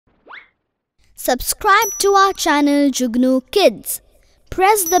Subscribe to our channel Jugnu Kids.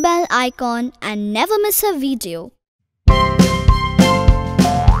 Press the bell icon and never miss a video.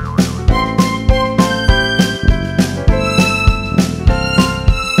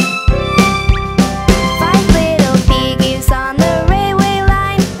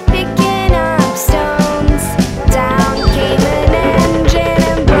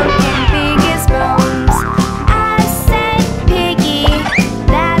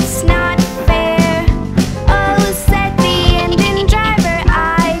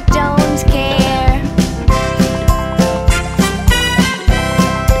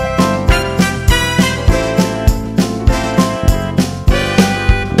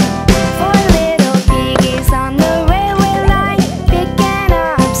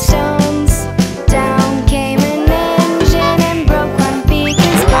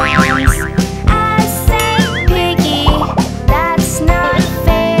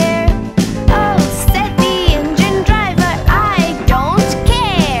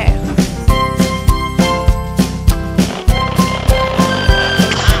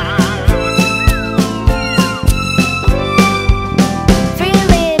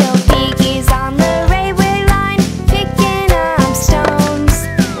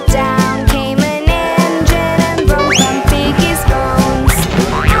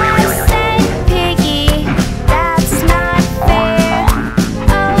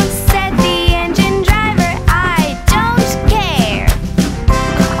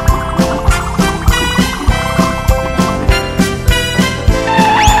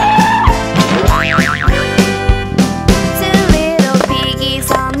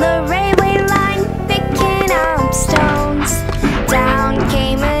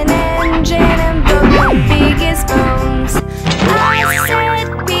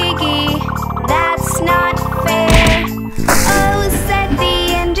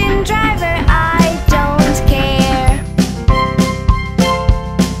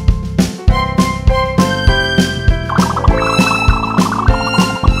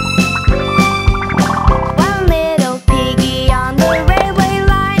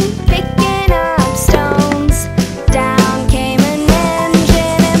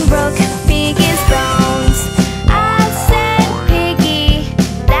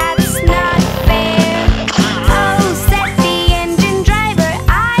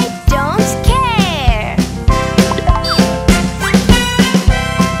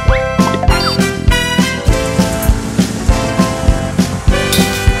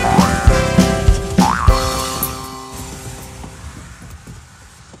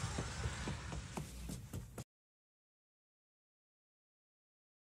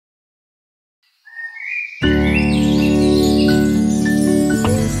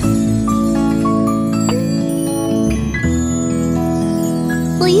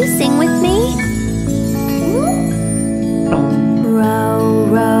 Will you sing with me? Row,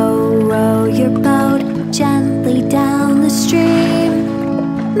 row, row your boat gently down the stream.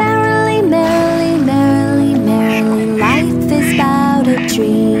 Merrily, merrily, merrily, merrily, life is but a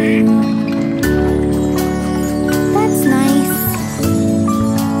dream. That's nice.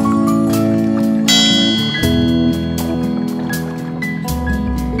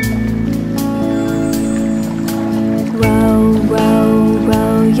 Row, row,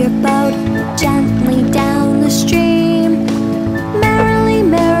 row your boat gently down the stream. Merrily,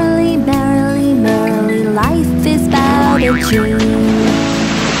 merrily, merrily, merrily, life is but a dream.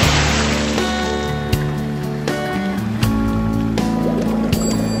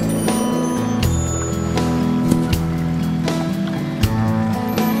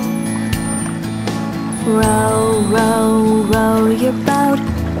 Row, row, row your boat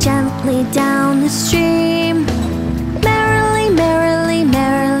gently down the stream. Merrily, merrily,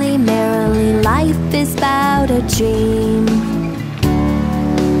 merrily, merrily, life is but a dream.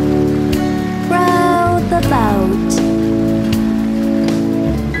 Row the boat.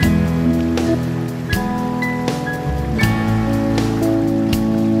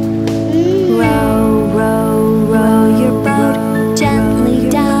 Row, row, row your boat gently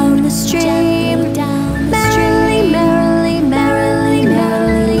down the stream. Merrily, merrily, merrily,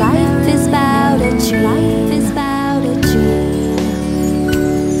 merrily, life is but a dream. Life is but a dream.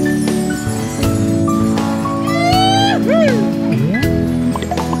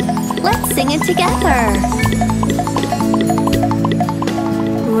 Let's sing it together.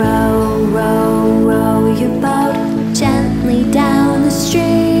 Row, row, row your boat gently down the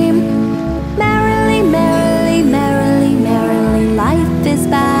stream. Merrily, merrily, merrily, merrily, life is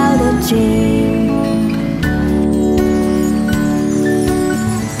but a dream.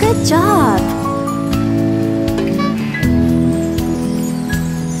 Good job!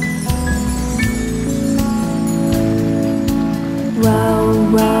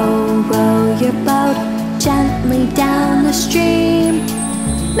 gently down the stream.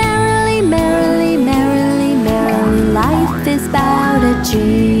 Merrily, merrily, merrily, merrily, life is but a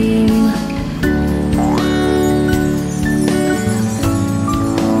dream.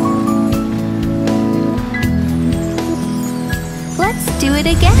 Let's do it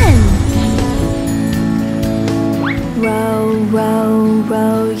again. Row, row,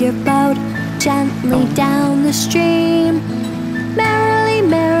 row your boat gently down the stream. Merrily,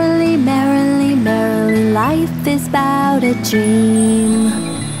 merrily, merrily, merrily, life is but a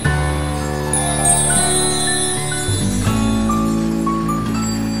dream.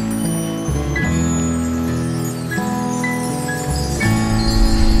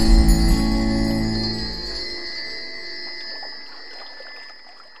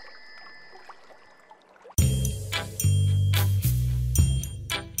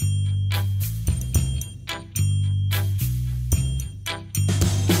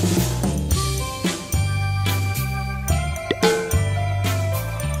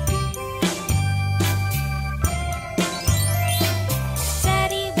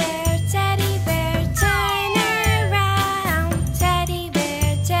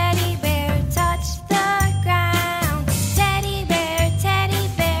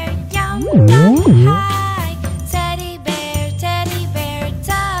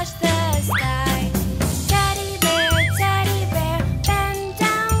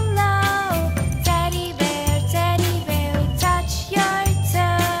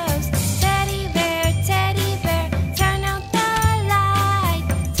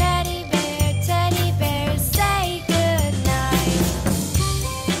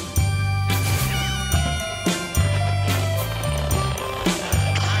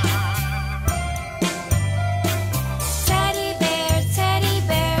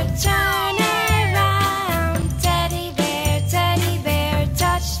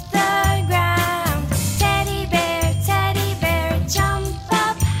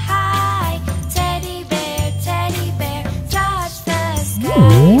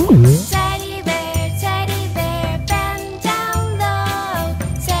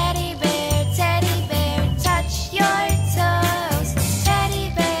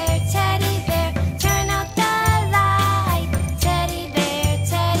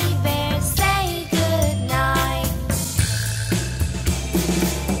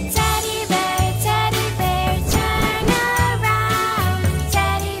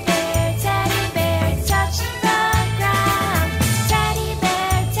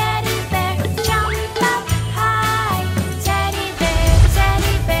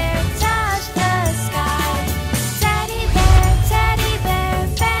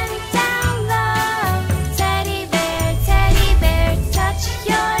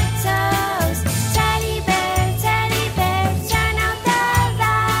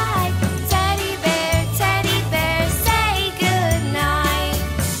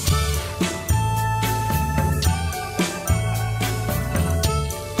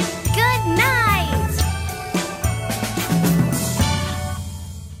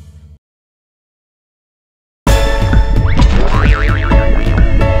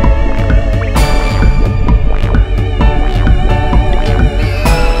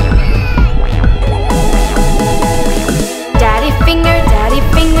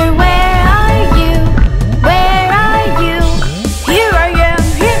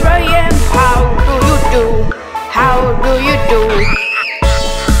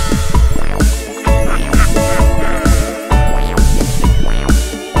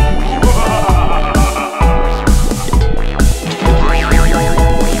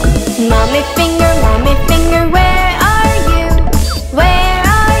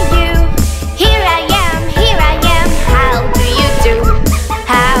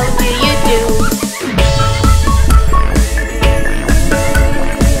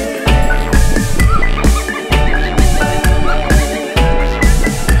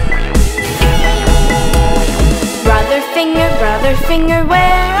 finger,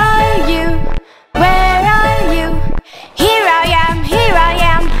 where are you? Where are you? Here I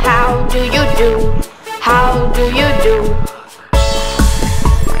am, how do you do? How do you do?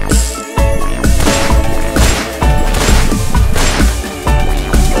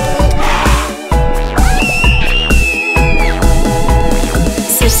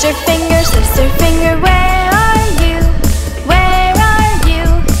 Sister finger, where are you? Where are you?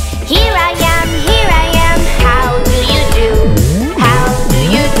 Here I am, how do you do? How do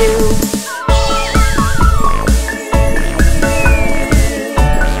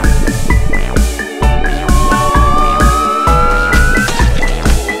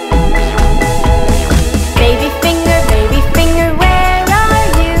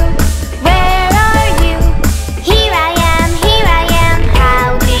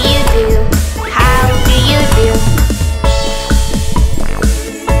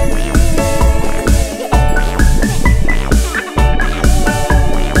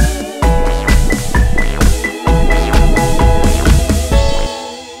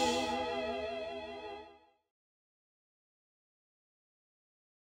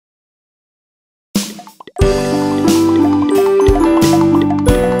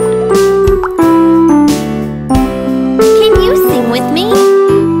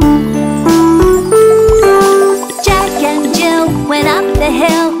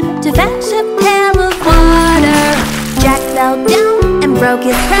hill to fetch a pail of water. Jack fell down and broke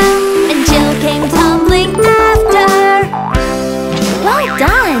his crown, and Jill came tumbling after. Well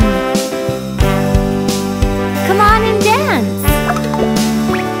done! Come on and dance!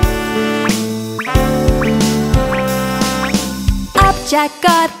 Up Jack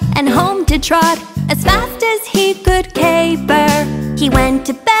got and home to trot as fast as he could caper. He went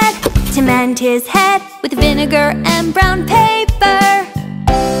to bed to mend his head with vinegar and brown paper.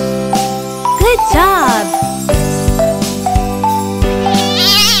 Good job!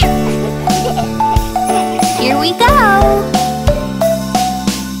 Here we go!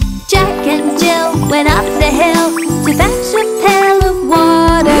 Jack and Jill went up the hill to fetch a pail of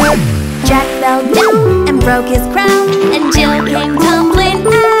water. Jack fell down and broke his crown, and Jill came tumbling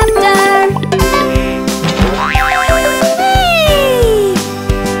after. Hey!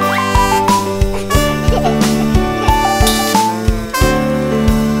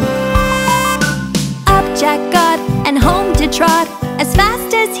 Up Jack got and home to trot as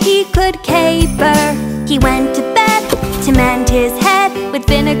fast as he could caper. He went to bed to mend his head with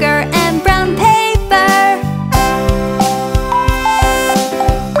vinegar and brown paper.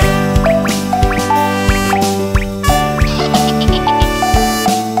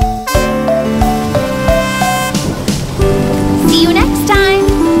 See you next time.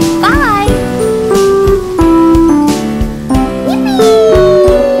 Bye.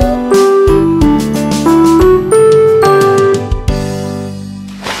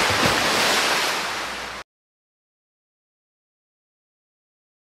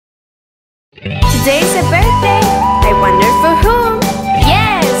 Today's a birthday, I wonder for whom?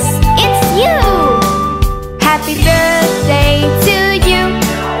 Yes, it's you! Happy birthday to you.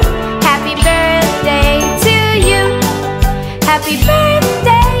 Happy birthday to you. Happy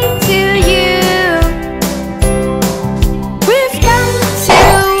birthday to you. We've come to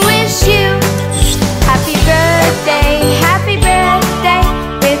wish you happy birthday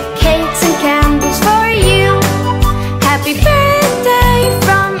with cakes and candles for you. Happy birthday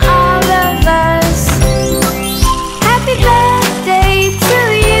from all of us. Happy birthday to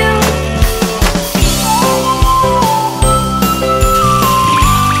you.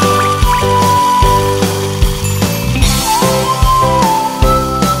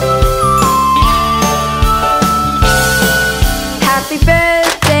 Happy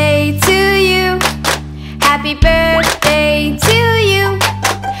birthday to you. Happy birthday to you.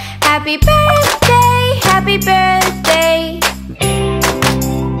 Happy birthday, happy birthday.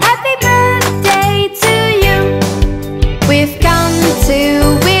 Happy birthday to you. We've come to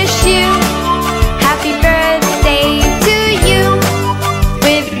wish you happy birthday to you,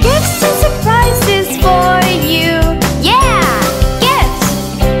 with gifts and surprises for you. Yeah, gifts!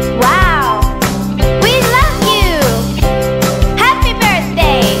 Wow! We love you! Happy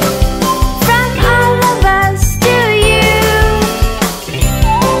birthday from all of us to you.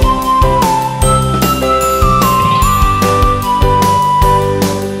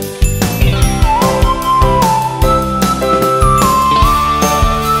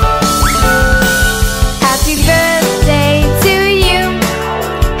 Happy birthday to you.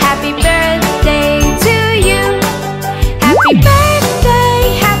 Happy birthday to you. Happy birthday,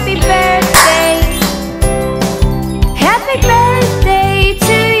 happy birthday. Happy birthday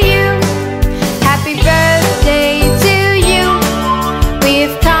to you. Happy birthday to you.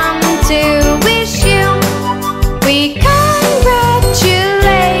 We've come to wish you. We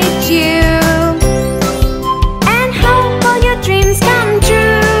congratulate you and hope all your dreams come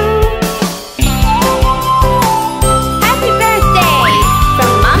true. Happy birthday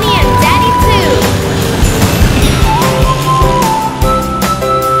from Mommy and Daddy too.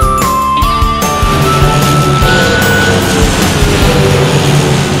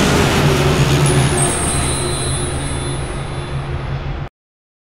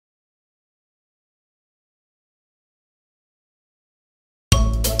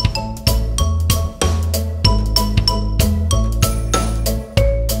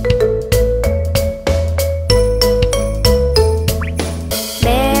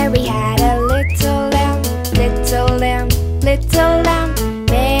 Mary had a little lamb, little lamb, little lamb.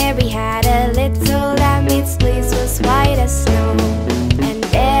 Mary had a little lamb, its fleece was white as snow. And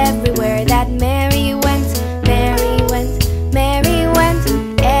everywhere that Mary went, Mary went, Mary went.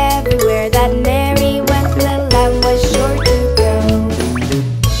 Everywhere that Mary went, the lamb was sure to go.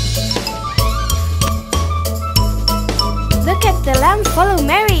 Look at the lamb follow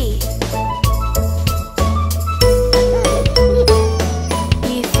Mary.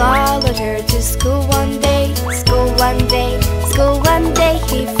 He followed her to school one day, school one day, school one day.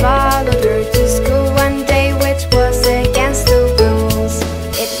 He followed her to school one day, which was against the rules.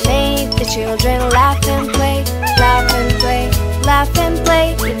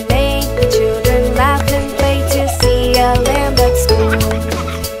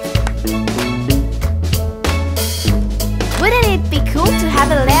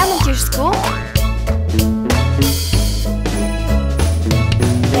 school.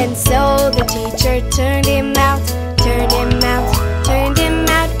 And so the teacher turned him out, turned him out, turned him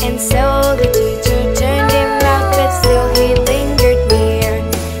out. And so the teacher turned him out, but still he lingered near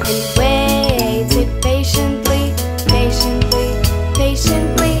and waited patiently, patiently,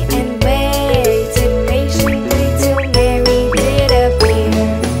 patiently, and waited patiently till Mary did appear.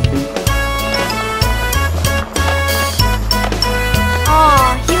 Aw,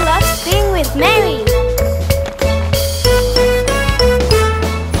 he loves being with Mary.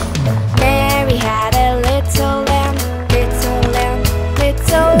 Mary had a little lamb, little lamb,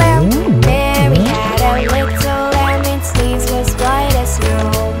 little lamb. Mary had a little lamb, its fleece was white as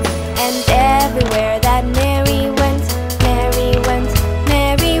snow. And everywhere that Mary went, Mary went,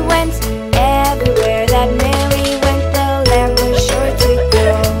 Mary went. Everywhere that Mary went, the lamb was sure to go.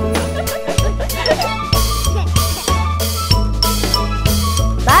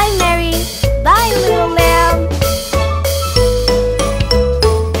 Bye, Mary. Bye, little lamb.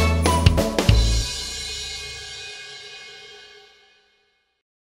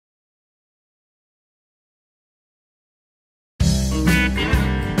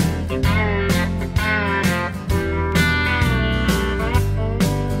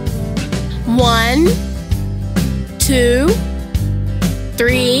 One, two,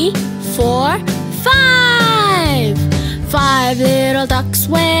 three, four, five. 5 little ducks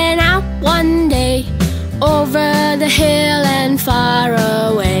went out one day, over the hill and far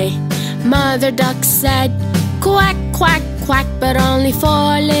away. Mother duck said, quack, quack, quack, but only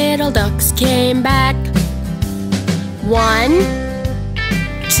 4 little ducks came back. 1,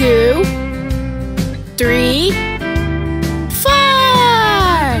 2, 3, 4.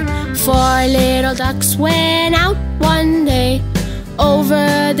 4 little ducks went out one day,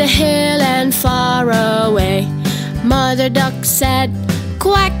 over the hill and far away. Mother duck said,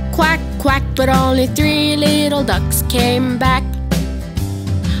 quack, quack, quack, but only 3 little ducks came back.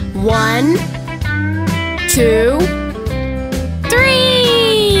 1, 2,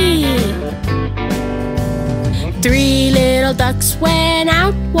 3. 3 little ducks went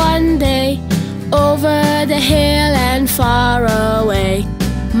out one day, over the hill and far away.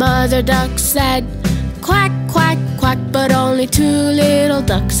 Mother duck said, quack, quack, quack, but only 2 little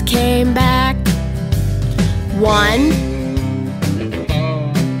ducks came back. 1,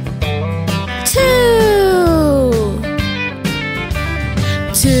 2.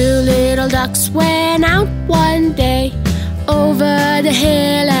 2 little ducks went out one day, over the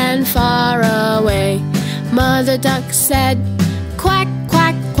hill and far away. Mother duck said, quack,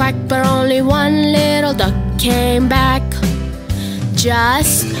 quack, quack, but only 1 little duck came back.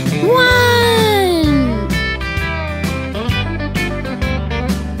 Just 1.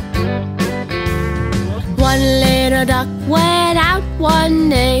 One little duck went out one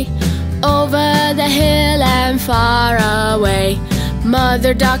day, over the hill and far away.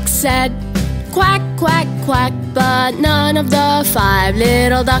 Mother duck said, quack, quack, quack, but none of the 5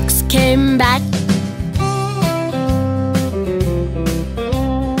 little ducks came back.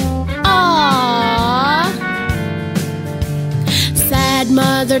 Aww. Sad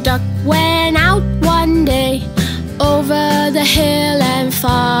Mother duck went out one day, over the hill and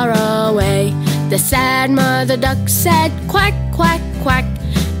far away. The sad Mother duck said, quack, quack, quack,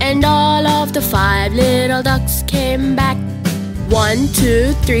 and all of the 5 little ducks came back. 1,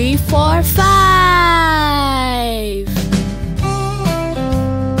 2, 3, 4, 5.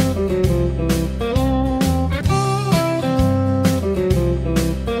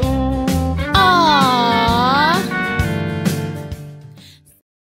 Aww.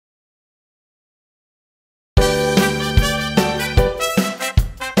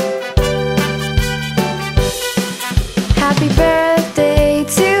 Happy birthday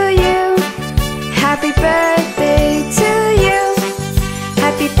to you. Happy birthday to you.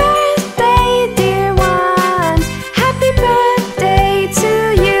 Happy birthday, dear one. Happy birthday to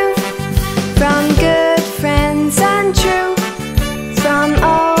you. From good friends and true, from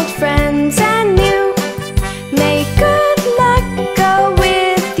old friends and new. May good luck go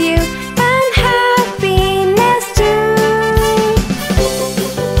with you and happiness too.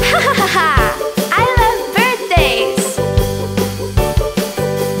 Ha ha ha ha! I love birthdays.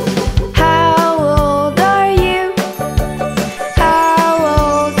 How old are you? How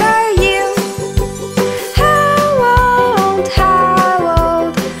old are you? How old, how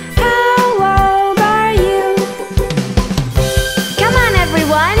old, how old are you? Come on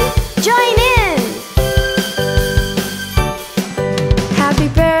everyone, join in! Happy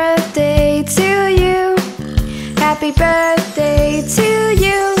birthday to you. Happy birthday to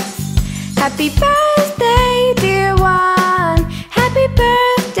you. Happy birthday, dear one. Happy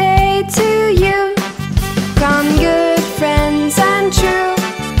birthday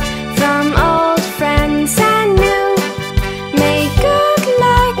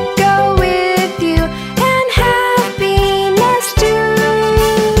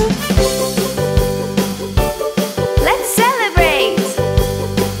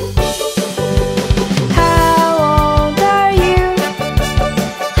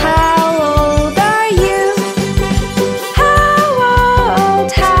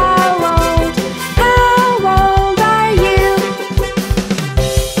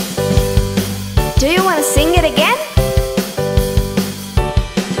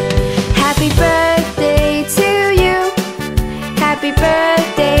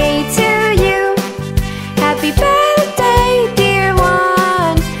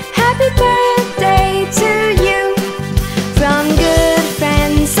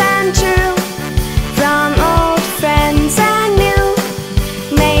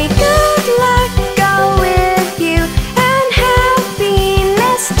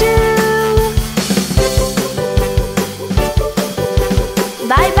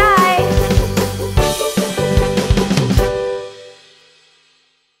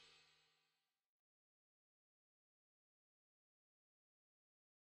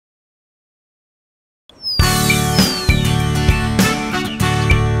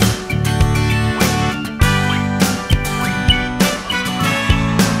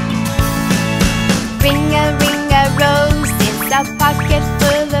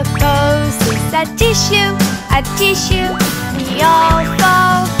a tissue, a tissue. We all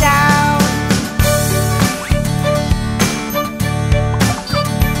fall down.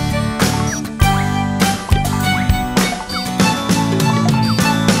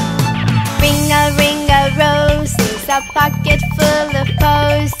 Ringa, ringa, roses, a pocket full of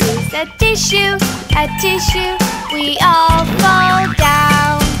posies. A tissue, we all fall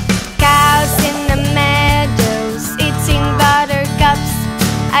down. Cows in the meadows, eating buttercups.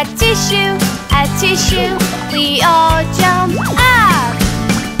 A tissue, we all jump up.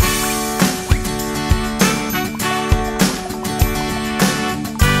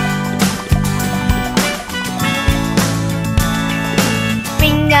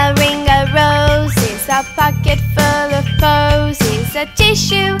 Ringa, ringa, roses, a pocket full of posies. A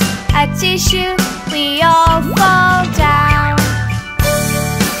tissue, we all fall down.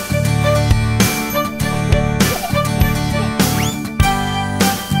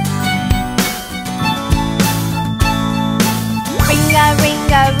 Ringa,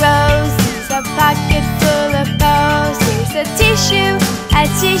 ringa, roses, a pocket full of posies. A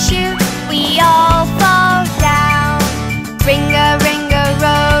tissue, we all fall down. Ringa, ringa,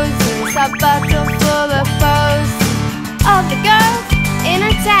 roses, a bottle full of posies. All the girls in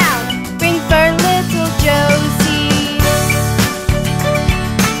a town bring for little Josie.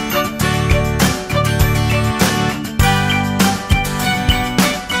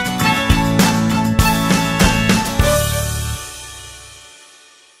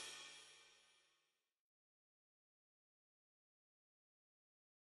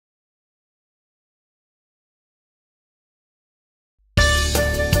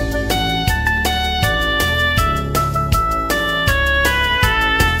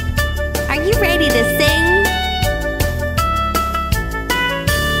 Are you ready to sing?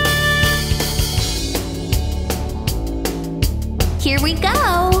 Here we go!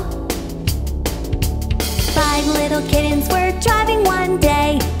 5 little kittens were driving one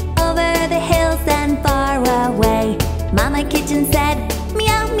day over the hills and far away. Mama Kitten said,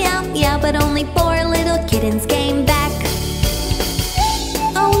 meow, meow, meow, but only 4 little kittens came back.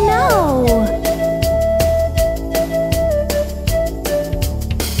 Oh no!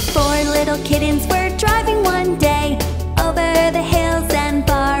 4 little kittens were driving one day over the hills and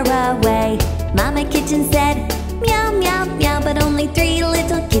far away. Mama Kitten said, meow, meow, meow, but only 3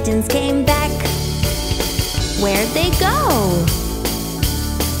 little kittens came back. Where'd they go?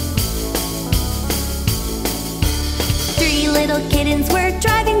 3 little kittens were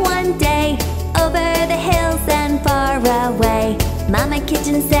driving one day over the hills and far away. Mama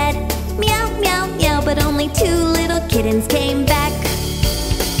Kitten said, meow, meow, meow, but only 2 little kittens came back.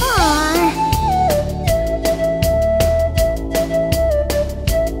 Aww.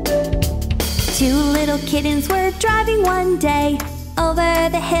 2 little kittens were driving one day over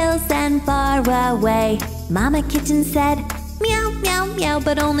the hills and far away. Mama Kitten said, meow, meow, meow,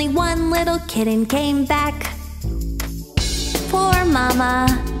 but only 1 little kitten came back. Poor Mama.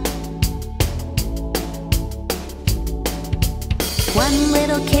 1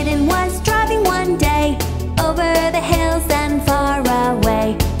 little kitten was driving one day over the hills and far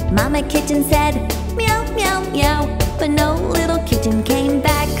away. Mama Kitten said, meow, meow, meow, but no little kitten came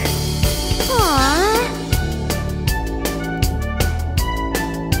back. Aww.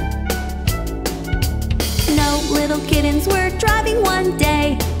 No little kittens were driving one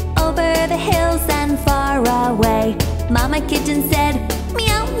day over the hills and far away. Mama Kitten said,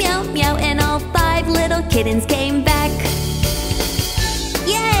 meow, meow, meow, and all 5 little kittens came back.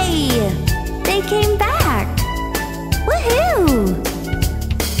 Yay! They came back! Woohoo!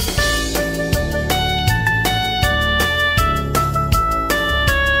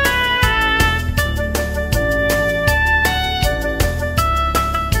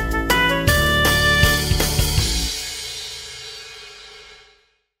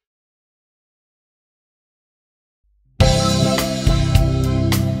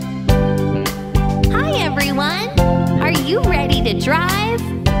 Hi everyone! Are you ready to drive?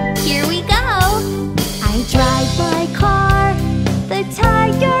 Here we go! I drive my car, the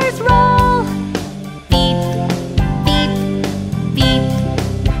tires roll. Beep, beep, beep.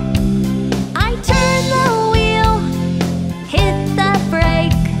 I turn the wheel, hit the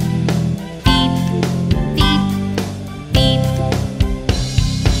brake. Beep, beep, beep.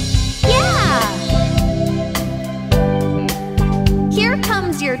 Yeah! Here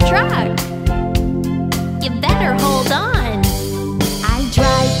comes your truck. You better hold on. I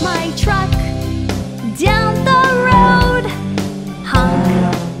drive my truck down the road. Honk,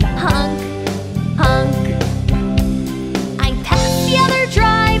 honk, honk. I pass the other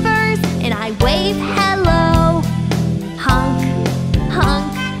drivers and I wave hello. Honk,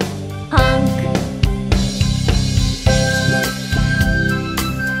 honk, honk.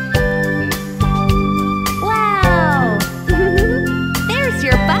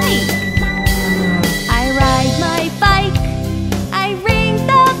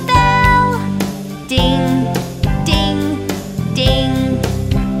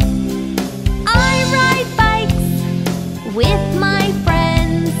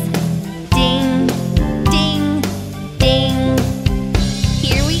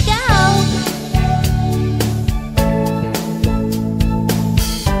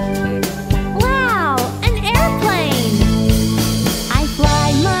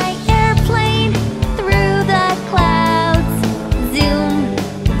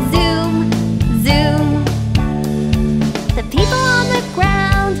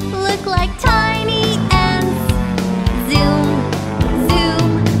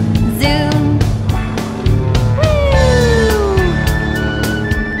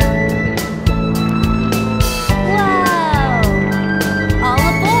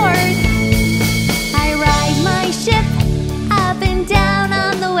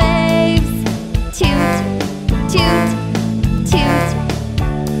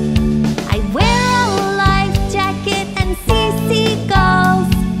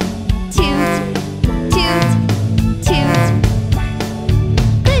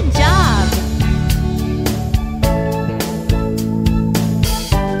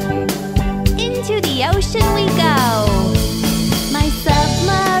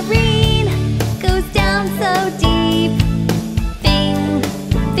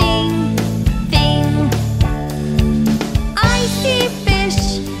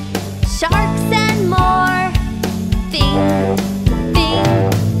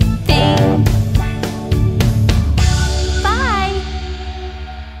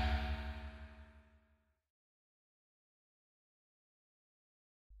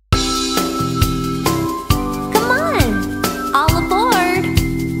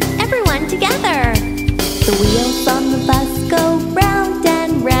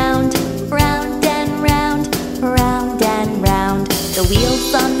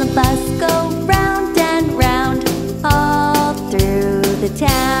 wheels on the bus go round and round all through the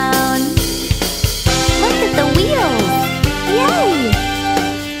town. Look at the wheels! Yay!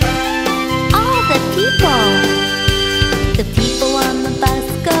 All the people! The people on the bus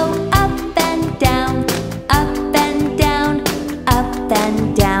go up and down, up and down, up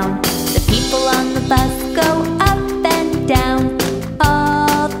and down. The people on the bus go up and down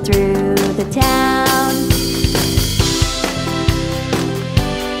all through the town.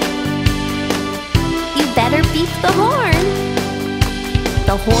 You better beep the horn.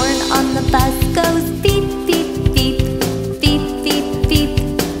 The horn on the bus goes beep, beep, beep, beep, beep, beep,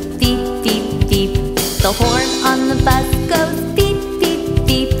 beep, beep, beep. The horn on the bus goes beep, beep,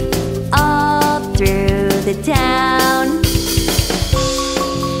 beep all through the town.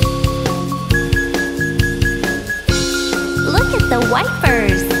 Look at the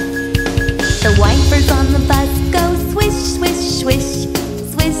wipers. The wipers on the bus go swish, swish, swish,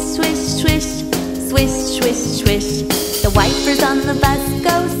 swish, swish, swish, swish, swish, swish. The wipers on the bus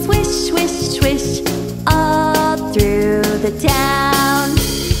go swish, swish, swish all through the town.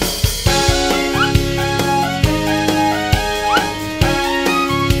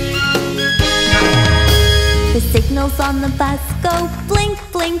 The signals on the bus go blink,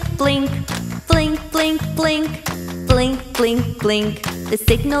 blink, blink, blink, blink, blink, blink, blink, blink. The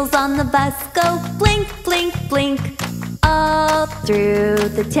signals on the bus go blink, blink, blink all through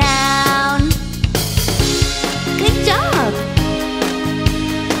the town. Good job!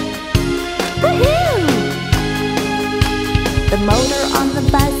 Woohoo! The motor on the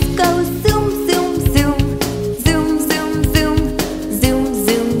bus goes zoom, zoom, zoom, zoom, zoom, zoom, zoom,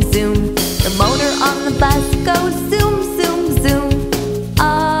 zoom, zoom. The motor on the bus goes zoom, zoom, zoom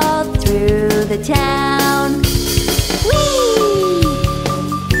all through the town. Whee!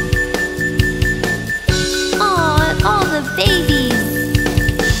 Aw, all the babies.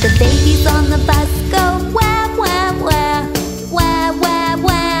 The babies on the bus go wah, wah, wah, wah, wah,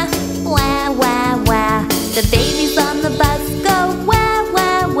 wah, wah, wah, wah. The babies on the bus go wah,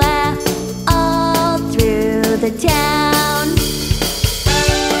 wah, wah all through the town.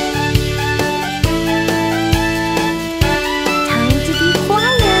 Time to be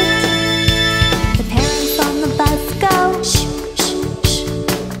quiet. The parents on the bus go shh, shh, shh,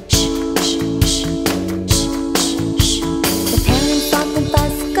 shh, shh, shh, shh, shh. The parents on the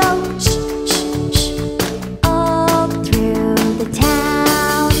bus go shh, shh, shh all through the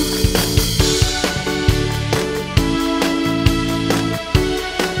town.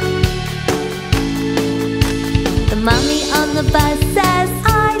 The mommy on the bus says,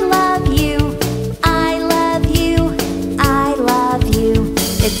 I love you, I love you, I love you.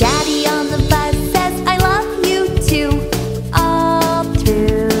 The daddy on the bus says, I love you too, all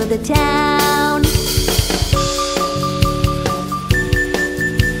through the town.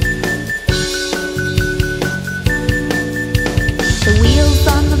 The wheels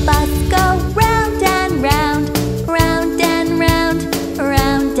on the bus go round and round, round and round,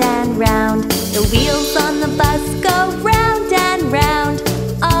 round and round. The wheels on the bus go round and round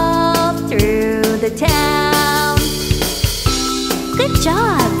all through the town. Good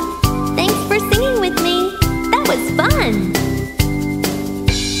job! Thanks for singing with me. That was fun!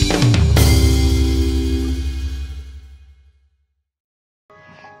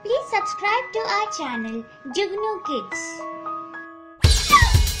 Please subscribe to our channel, Jugnu Kids.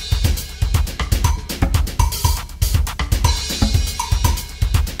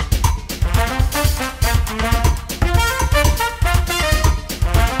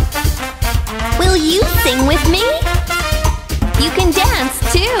 Will you sing with me? You can dance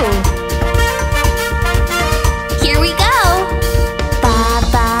too. Here we go. Ba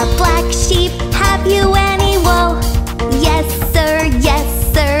ba black sheep, have you any wool? Yes sir,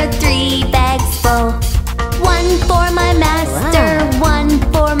 3 bags full. One for my master, one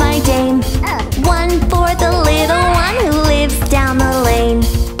for my dame, one for the little one who lives down the lane.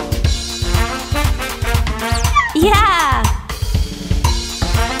 Yeah!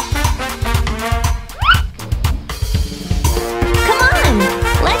 Come on,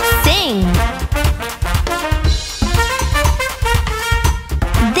 let's sing.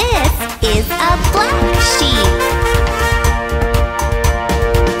 This is a black sheep.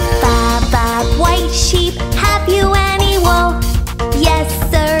 Ba ba white sheep, have you any wool? Yes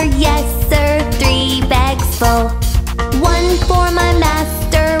sir, 3 bags full. One for my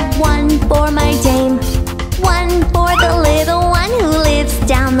master, one for my dame, one for the little one who lives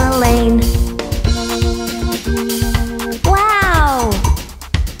down the lane. Wow!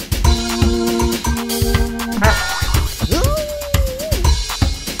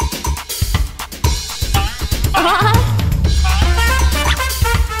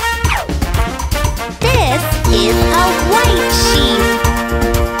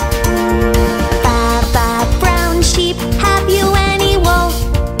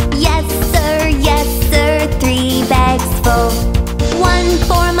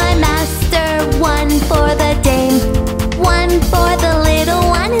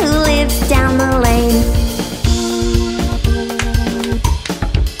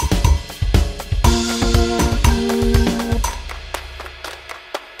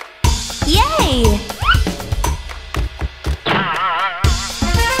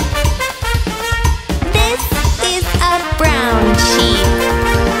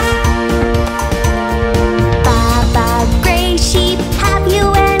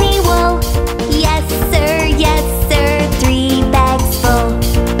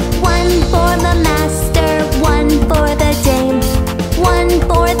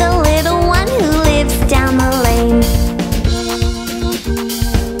 for the little one who lives down the lane.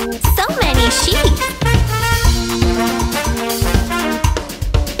 So many sheep.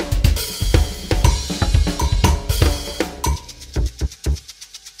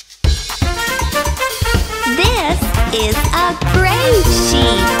 This is a gray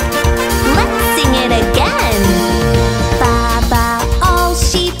sheep. Let's sing it again. Ba ba, all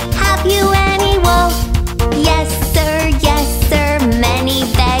sheep, have you any wool? Yes sir, many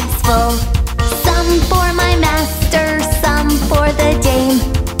bags full. Some for my master, some for the dame,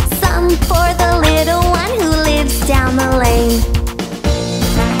 some for the little one who lives down the lane.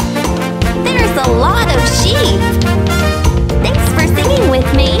 There's a lot of sheep. Thanks for singing with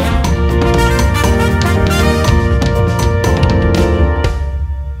me.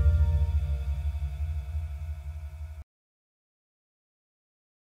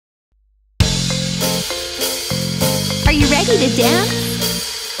 Are you ready to dance?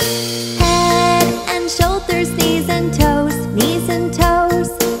 Head and shoulders, knees and toes, knees and toes.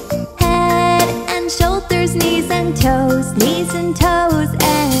 Head and shoulders, knees and toes, knees and toes.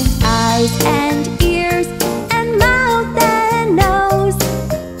 And eyes and ears and mouth and nose.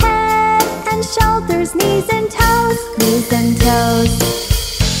 Head and shoulders, knees and toes, knees and toes.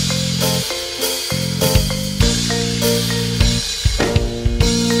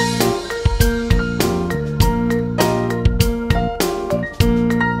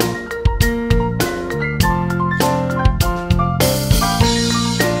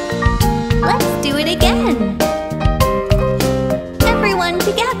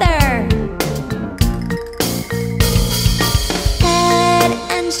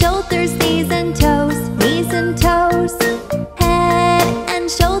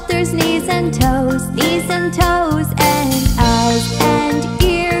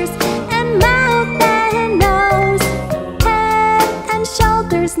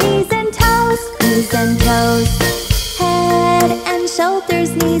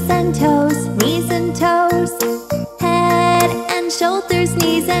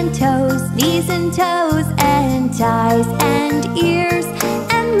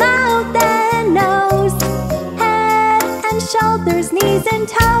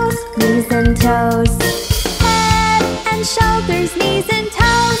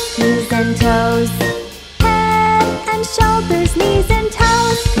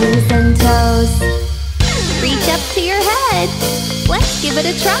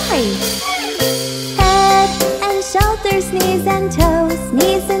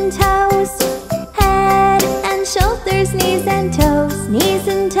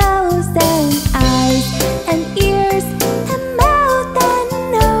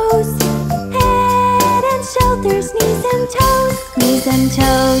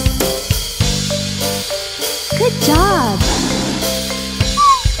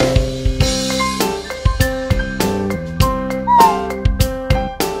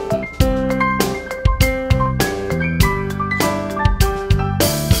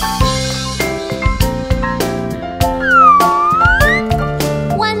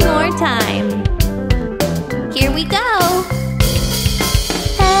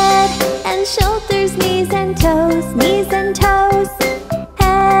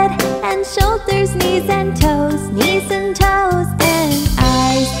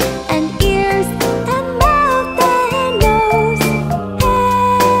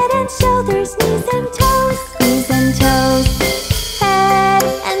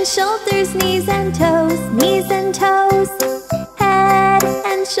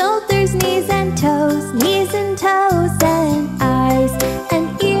 Knees and toes,